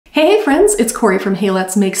Hey friends, it's Corey from Hey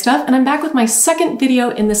Let's Make Stuff, and I'm back with my second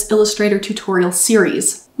video in this Illustrator tutorial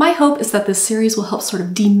series. My hope is that this series will help sort of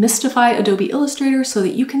demystify Adobe Illustrator so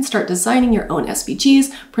that you can start designing your own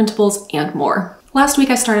SVGs, printables, and more. Last week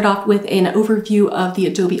I started off with an overview of the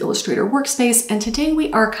Adobe Illustrator workspace, and today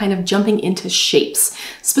we are kind of jumping into shapes.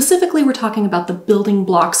 Specifically, we're talking about the building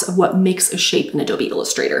blocks of what makes a shape in Adobe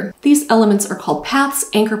Illustrator. These elements are called paths,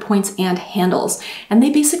 anchor points, and handles, and they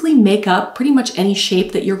basically make up pretty much any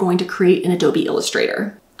shape that you're going to create in Adobe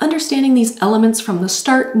Illustrator. Understanding these elements from the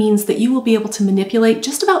start means that you will be able to manipulate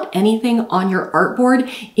just about anything on your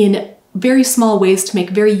artboard in very small ways to make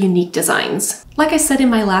very unique designs. Like I said in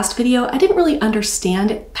my last video, I didn't really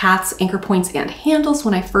understand paths, anchor points, and handles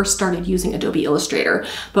when I first started using Adobe Illustrator,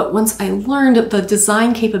 but once I learned, the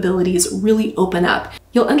design capabilities really open up.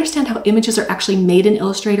 You'll understand how images are actually made in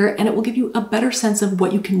Illustrator, and it will give you a better sense of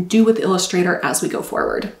what you can do with Illustrator as we go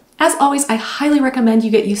forward. As always, I highly recommend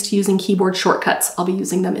you get used to using keyboard shortcuts. I'll be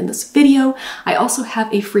using them in this video. I also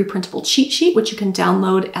have a free printable cheat sheet, which you can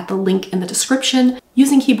download at the link in the description.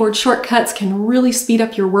 Using keyboard shortcuts can really speed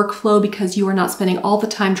up your workflow because you are not spending all the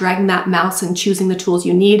time dragging that mouse and choosing the tools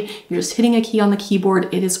you need. You're just hitting a key on the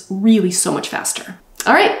keyboard. It is really so much faster.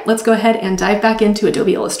 All right, let's go ahead and dive back into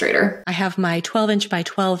Adobe Illustrator. I have my 12-inch by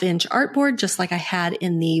 12-inch artboard, just like I had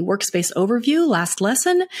in the workspace overview last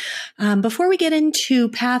lesson. Before we get into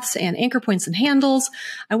paths and anchor points and handles,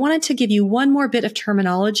 I wanted to give you one more bit of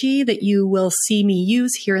terminology that you will see me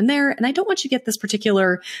use here and there, and I don't want you to get this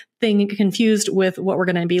particular thing confused with what we're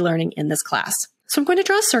going to be learning in this class. So I'm going to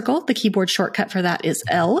draw a circle. The keyboard shortcut for that is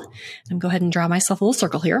L. I'm go ahead and draw myself a little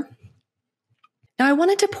circle here. Now I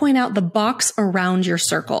wanted to point out the box around your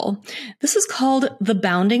circle. This is called the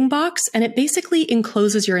bounding box, and it basically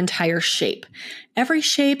encloses your entire shape. Every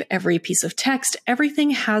shape, every piece of text,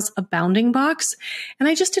 everything has a bounding box, and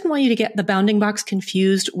I just didn't want you to get the bounding box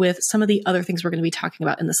confused with some of the other things we're going to be talking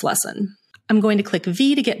about in this lesson. I'm going to click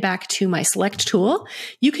V to get back to my select tool.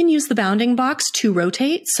 You can use the bounding box to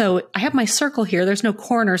rotate. So I have my circle here. There's no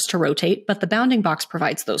corners to rotate, but the bounding box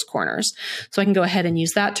provides those corners. So I can go ahead and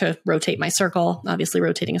use that to rotate my circle. Obviously,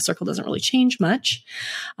 rotating a circle doesn't really change much.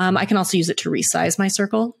 I can also use it to resize my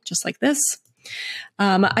circle, just like this.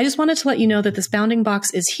 I just wanted to let you know that this bounding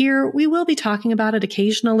box is here. We will be talking about it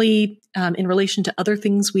occasionally in relation to other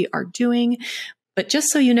things we are doing. But just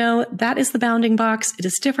so you know, that is the bounding box. It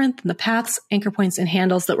is different than the paths, anchor points, and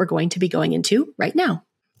handles that we're going to be going into right now.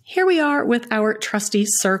 Here we are with our trusty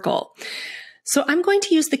circle. So I'm going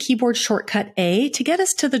to use the keyboard shortcut A to get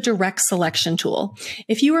us to the direct selection tool.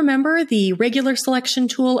 If you remember, the regular selection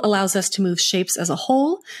tool allows us to move shapes as a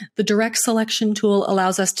whole. The direct selection tool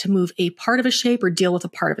allows us to move a part of a shape or deal with a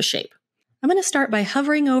part of a shape. I'm going to start by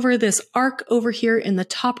hovering over this arc over here in the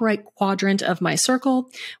top right quadrant of my circle.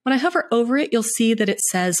 When I hover over it, you'll see that it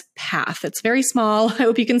says path. It's very small. I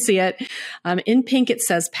hope you can see it. In pink, it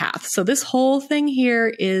says path. So this whole thing here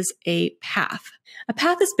is a path. A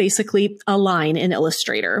path is basically a line in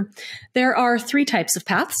Illustrator. There are three types of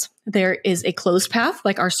paths. There is a closed path,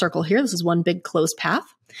 like our circle here. This is one big closed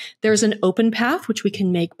path. There's an open path, which we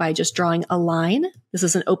can make by just drawing a line. This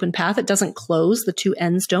is an open path. It doesn't close. The two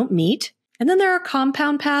ends don't meet. And then there are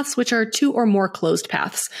compound paths, which are two or more closed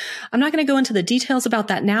paths. I'm not going to go into the details about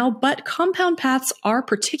that now, but compound paths are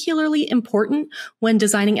particularly important when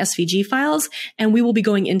designing SVG files, and we will be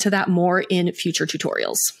going into that more in future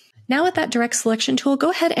tutorials. Now with that direct selection tool, go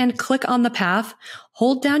ahead and click on the path,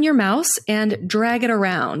 hold down your mouse, and drag it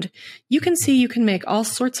around. You can see you can make all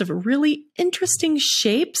sorts of really interesting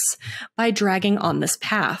shapes by dragging on this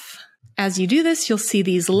path. As you do this, you'll see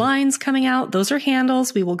these lines coming out. Those are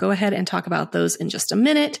handles. We will go ahead and talk about those in just a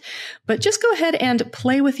minute, but just go ahead and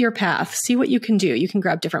play with your path. See what you can do. You can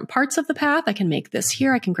grab different parts of the path. I can make this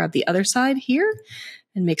here. I can grab the other side here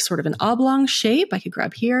and make sort of an oblong shape. I could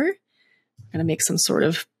grab here. I'm going to make some sort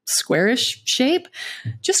of squarish shape.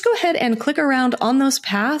 Just go ahead and click around on those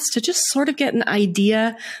paths to just sort of get an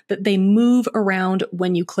idea that they move around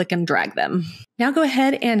when you click and drag them. Now go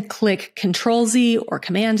ahead and click Control Z or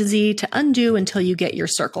Command Z to undo until you get your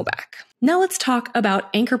circle back. Now let's talk about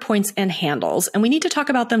anchor points and handles, and we need to talk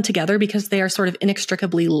about them together because they are sort of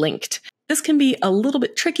inextricably linked. This can be a little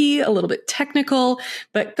bit tricky, a little bit technical,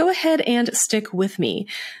 but go ahead and stick with me.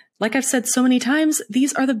 Like I've said so many times,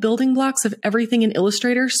 these are the building blocks of everything in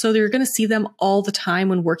Illustrator, so you're going to see them all the time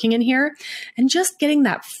when working in here. And just getting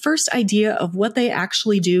that first idea of what they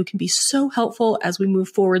actually do can be so helpful as we move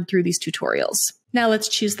forward through these tutorials. Now let's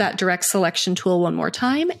choose that direct selection tool one more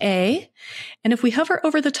time, A. And if we hover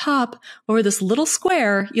over the top, over this little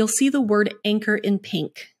square, you'll see the word anchor in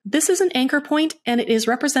pink. This is an anchor point, and it is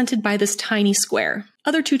represented by this tiny square.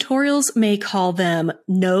 Other tutorials may call them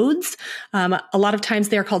nodes. A lot of times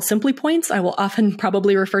they are called simply points. I will often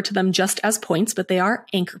probably refer to them just as points, but they are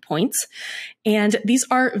anchor points. And these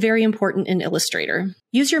are very important in Illustrator.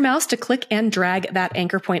 Use your mouse to click and drag that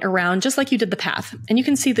anchor point around just like you did the path. And you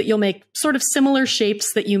can see that you'll make sort of similar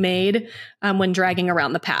shapes that you made when dragging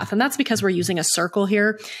around the path. And that's because we're using a circle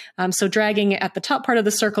here. So dragging at the top part of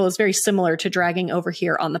the circle is very similar to dragging over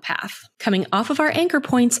here on the path. Coming off of our anchor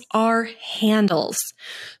points are handles.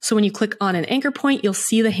 So when you click on an anchor point, you'll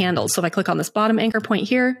see the handles. So if I click on this bottom anchor point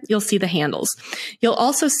here, you'll see the handles. You'll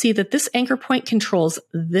also see that this anchor point controls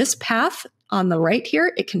this path on the right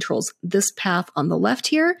here. It controls this path on the left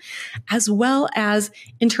here, as well as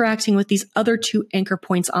interacting with these other two anchor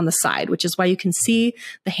points on the side, which is why you can see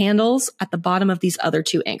the handles at the bottom of these other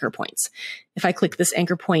two anchor points. If I click this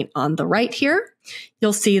anchor point on the right here,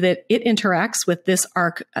 you'll see that it interacts with this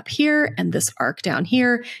arc up here and this arc down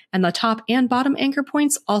here, and the top and bottom anchor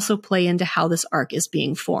points also play into how this arc is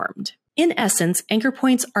being formed. In essence, anchor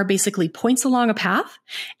points are basically points along a path,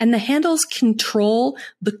 and the handles control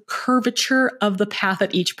the curvature of the path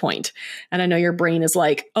at each point. And I know your brain is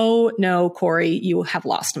like, oh no, Corey, you have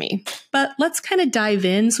lost me. But let's kind of dive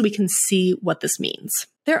in so we can see what this means.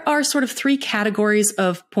 There are sort of three categories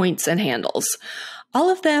of points and handles. All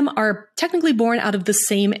of them are technically born out of the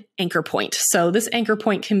same anchor point. So this anchor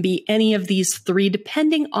point can be any of these three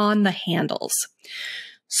depending on the handles.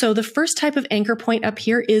 So the first type of anchor point up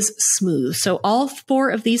here is smooth. So all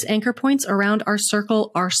four of these anchor points around our circle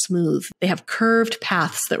are smooth. They have curved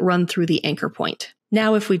paths that run through the anchor point.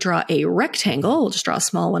 Now, if we draw a rectangle, we'll just draw a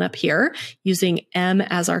small one up here using M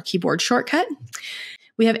as our keyboard shortcut.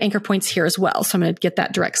 We have anchor points here as well. So I'm going to get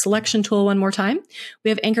that direct selection tool one more time. We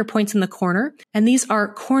have anchor points in the corner, and these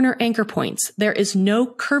are corner anchor points. There is no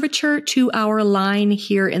curvature to our line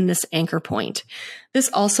here in this anchor point. This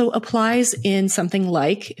also applies in something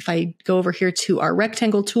like, if I go over here to our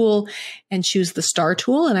rectangle tool and choose the star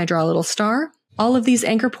tool and I draw a little star, all of these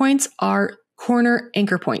anchor points are corner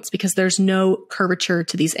anchor points because there's no curvature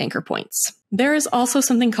to these anchor points. There is also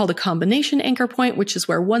something called a combination anchor point, which is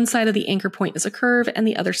where one side of the anchor point is a curve and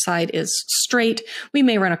the other side is straight. We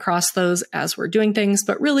may run across those as we're doing things,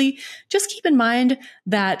 but really just keep in mind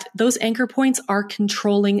that those anchor points are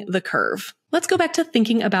controlling the curve. Let's go back to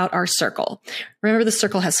thinking about our circle. Remember, the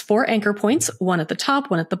circle has four anchor points, one at the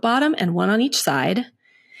top, one at the bottom, and one on each side.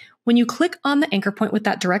 When you click on the anchor point with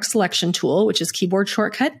that direct selection tool, which is keyboard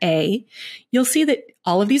shortcut A, you'll see that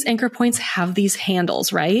all of these anchor points have these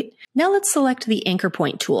handles, right? Now let's select the anchor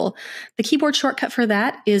point tool. The keyboard shortcut for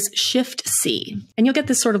that is Shift C, and you'll get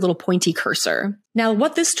this sort of little pointy cursor. Now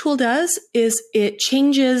what this tool does is it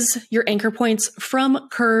changes your anchor points from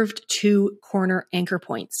curved to corner anchor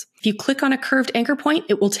points. If you click on a curved anchor point,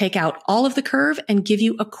 it will take out all of the curve and give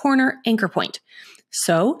you a corner anchor point.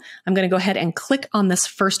 So I'm going to go ahead and click on this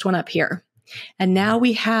first one up here. And now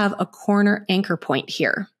we have a corner anchor point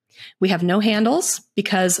here. We have no handles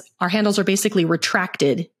because our handles are basically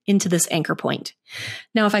retracted into this anchor point.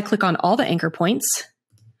 Now, if I click on all the anchor points,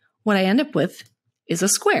 what I end up with is a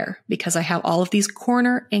square because I have all of these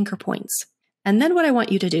corner anchor points. And then what I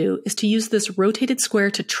want you to do is to use this rotated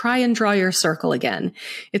square to try and draw your circle again.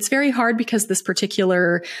 It's very hard because this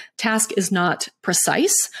particular task is not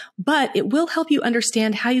precise, but it will help you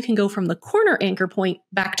understand how you can go from the corner anchor point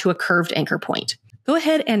back to a curved anchor point. Go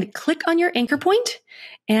ahead and click on your anchor point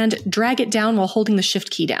and drag it down while holding the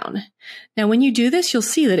Shift key down. Now, when you do this, you'll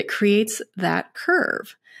see that it creates that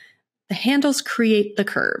curve. The handles create the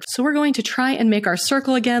curve. So we're going to try and make our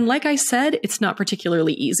circle again. Like I said, it's not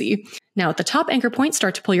particularly easy. Now at the top anchor point,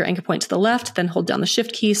 start to pull your anchor point to the left, then hold down the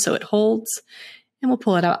Shift key so it holds, and we'll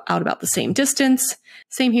pull it out about the same distance.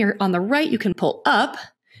 Same here on the right, you can pull up.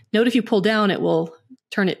 Note if you pull down, it will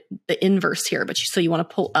turn it the inverse here, but so you want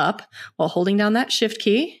to pull up while holding down that Shift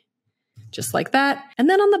key, just like that. And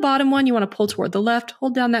then on the bottom one, you want to pull toward the left,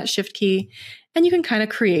 hold down that Shift key, and you can kind of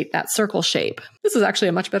create that circle shape. This is actually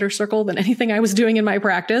a much better circle than anything I was doing in my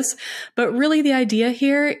practice, but really the idea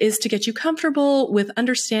here is to get you comfortable with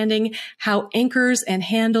understanding how anchors and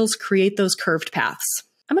handles create those curved paths.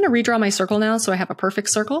 I'm going to redraw my circle now so I have a perfect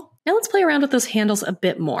circle. Now let's play around with those handles a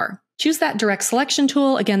bit more. Choose that direct selection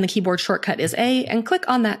tool. Again, the keyboard shortcut is A, and click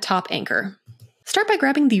on that top anchor. Start by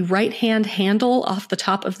grabbing the right-hand handle off the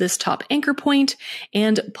top of this top anchor point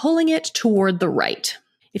and pulling it toward the right.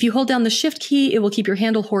 If you hold down the Shift key, it will keep your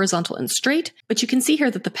handle horizontal and straight, but you can see here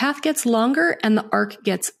that the path gets longer and the arc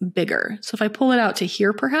gets bigger. So if I pull it out to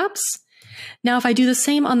here, perhaps. Now, if I do the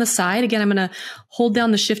same on the side, again, I'm going to hold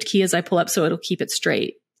down the Shift key as I pull up so it'll keep it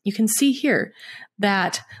straight. You can see here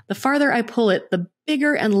that the farther I pull it, the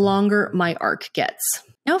bigger and longer my arc gets.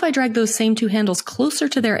 Now if I drag those same two handles closer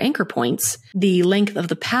to their anchor points, the length of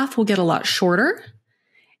the path will get a lot shorter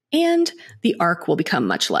and the arc will become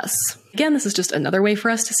much less. Again, this is just another way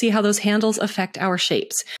for us to see how those handles affect our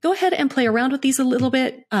shapes. Go ahead and play around with these a little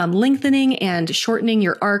bit, lengthening and shortening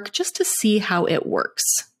your arc just to see how it works.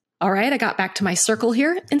 All right, I got back to my circle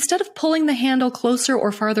here. Instead of pulling the handle closer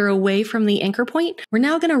or farther away from the anchor point, we're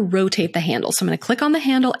now gonna rotate the handle. So I'm gonna click on the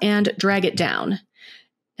handle and drag it down.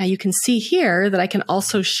 Now you can see here that I can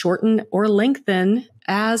also shorten or lengthen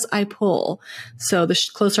as I pull. So the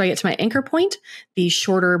closer I get to my anchor point, the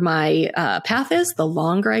shorter my path is. The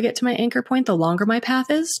longer I get to my anchor point, the longer my path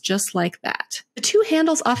is, just like that. The two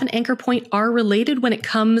handles off an anchor point are related when it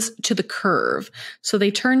comes to the curve. So they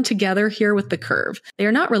turn together here with the curve. They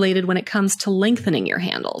are not related when it comes to lengthening your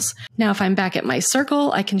handles. Now, if I'm back at my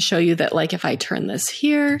circle, I can show you that like if I turn this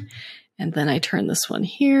here, and then I turn this one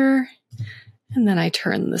here, and then I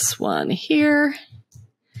turn this one here,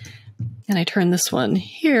 and I turn this one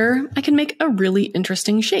here, I can make a really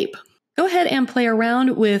interesting shape. Go ahead and play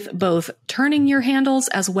around with both turning your handles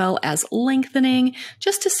as well as lengthening,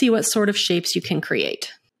 just to see what sort of shapes you can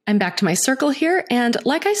create. I'm back to my circle here, and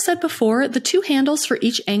like I said before, the two handles for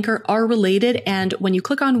each anchor are related, and when you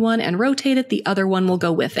click on one and rotate it, the other one will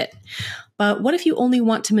go with it. But what if you only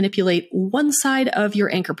want to manipulate one side of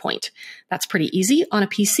your anchor point? That's pretty easy. On a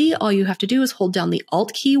PC, all you have to do is hold down the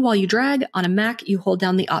Alt key while you drag. On a Mac, you hold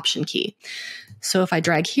down the Option key. So if I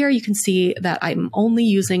drag here, you can see that I'm only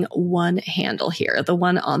using one handle here. The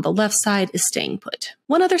one on the left side is staying put.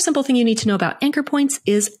 One other simple thing you need to know about anchor points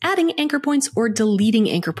is adding anchor points or deleting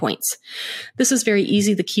anchor points. This is very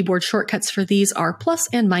easy. The keyboard shortcuts for these are plus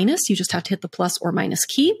and minus. You just have to hit the plus or minus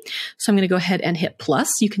key. So I'm going to go ahead and hit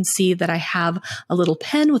plus. You can see that I have a little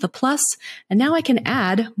pen with a plus, and now I can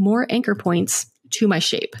add more anchor points to my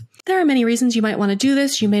shape. There are many reasons you might want to do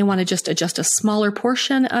this. You may want to just adjust a smaller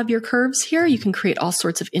portion of your curves here. You can create all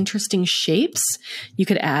sorts of interesting shapes. You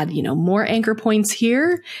could add, more anchor points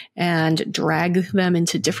here and drag them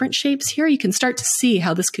into different shapes here. You can start to see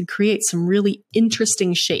how this could create some really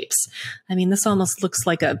interesting shapes. I mean, this almost looks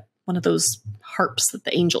like one of those harps that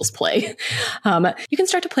the angels play. You can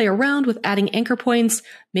start to play around with adding anchor points,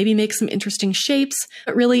 maybe make some interesting shapes,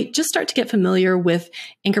 but really just start to get familiar with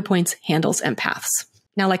anchor points, handles, and paths.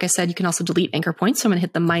 Now, like I said, you can also delete anchor points. So I'm going to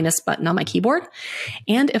hit the minus button on my keyboard.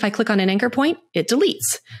 And if I click on an anchor point, it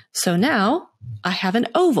deletes. So now I have an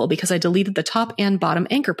oval because I deleted the top and bottom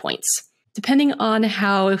anchor points. Depending on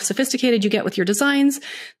how sophisticated you get with your designs,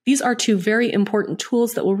 these are two very important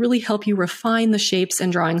tools that will really help you refine the shapes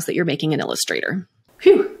and drawings that you're making in Illustrator.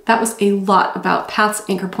 Phew, that was a lot about paths,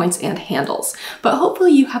 anchor points, and handles, but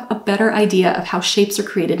hopefully you have a better idea of how shapes are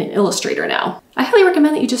created in Illustrator now. I highly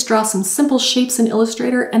recommend that you just draw some simple shapes in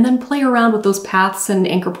Illustrator and then play around with those paths and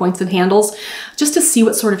anchor points and handles just to see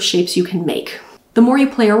what sort of shapes you can make. The more you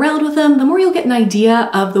play around with them, the more you'll get an idea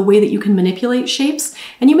of the way that you can manipulate shapes.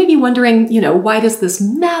 And you may be wondering, why does this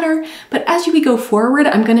matter? But as we go forward,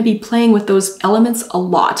 I'm going to be playing with those elements a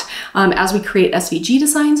lot as we create SVG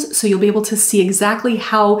designs. So you'll be able to see exactly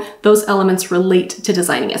how those elements relate to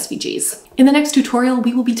designing SVGs. In the next tutorial,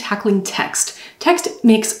 we will be tackling text. Text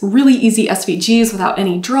makes really easy SVGs without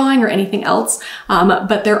any drawing or anything else,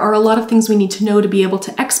 but there are a lot of things we need to know to be able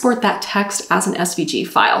to export that text as an SVG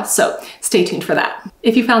file, so stay tuned for that.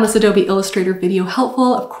 If you found this Adobe Illustrator video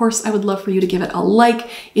helpful, of course, I would love for you to give it a like.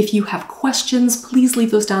 If you have questions, please leave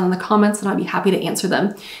those down in the comments and I'd be happy to answer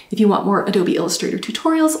them. If you want more Adobe Illustrator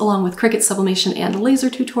tutorials along with Cricut sublimation and laser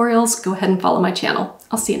tutorials, go ahead and follow my channel.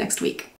 I'll see you next week.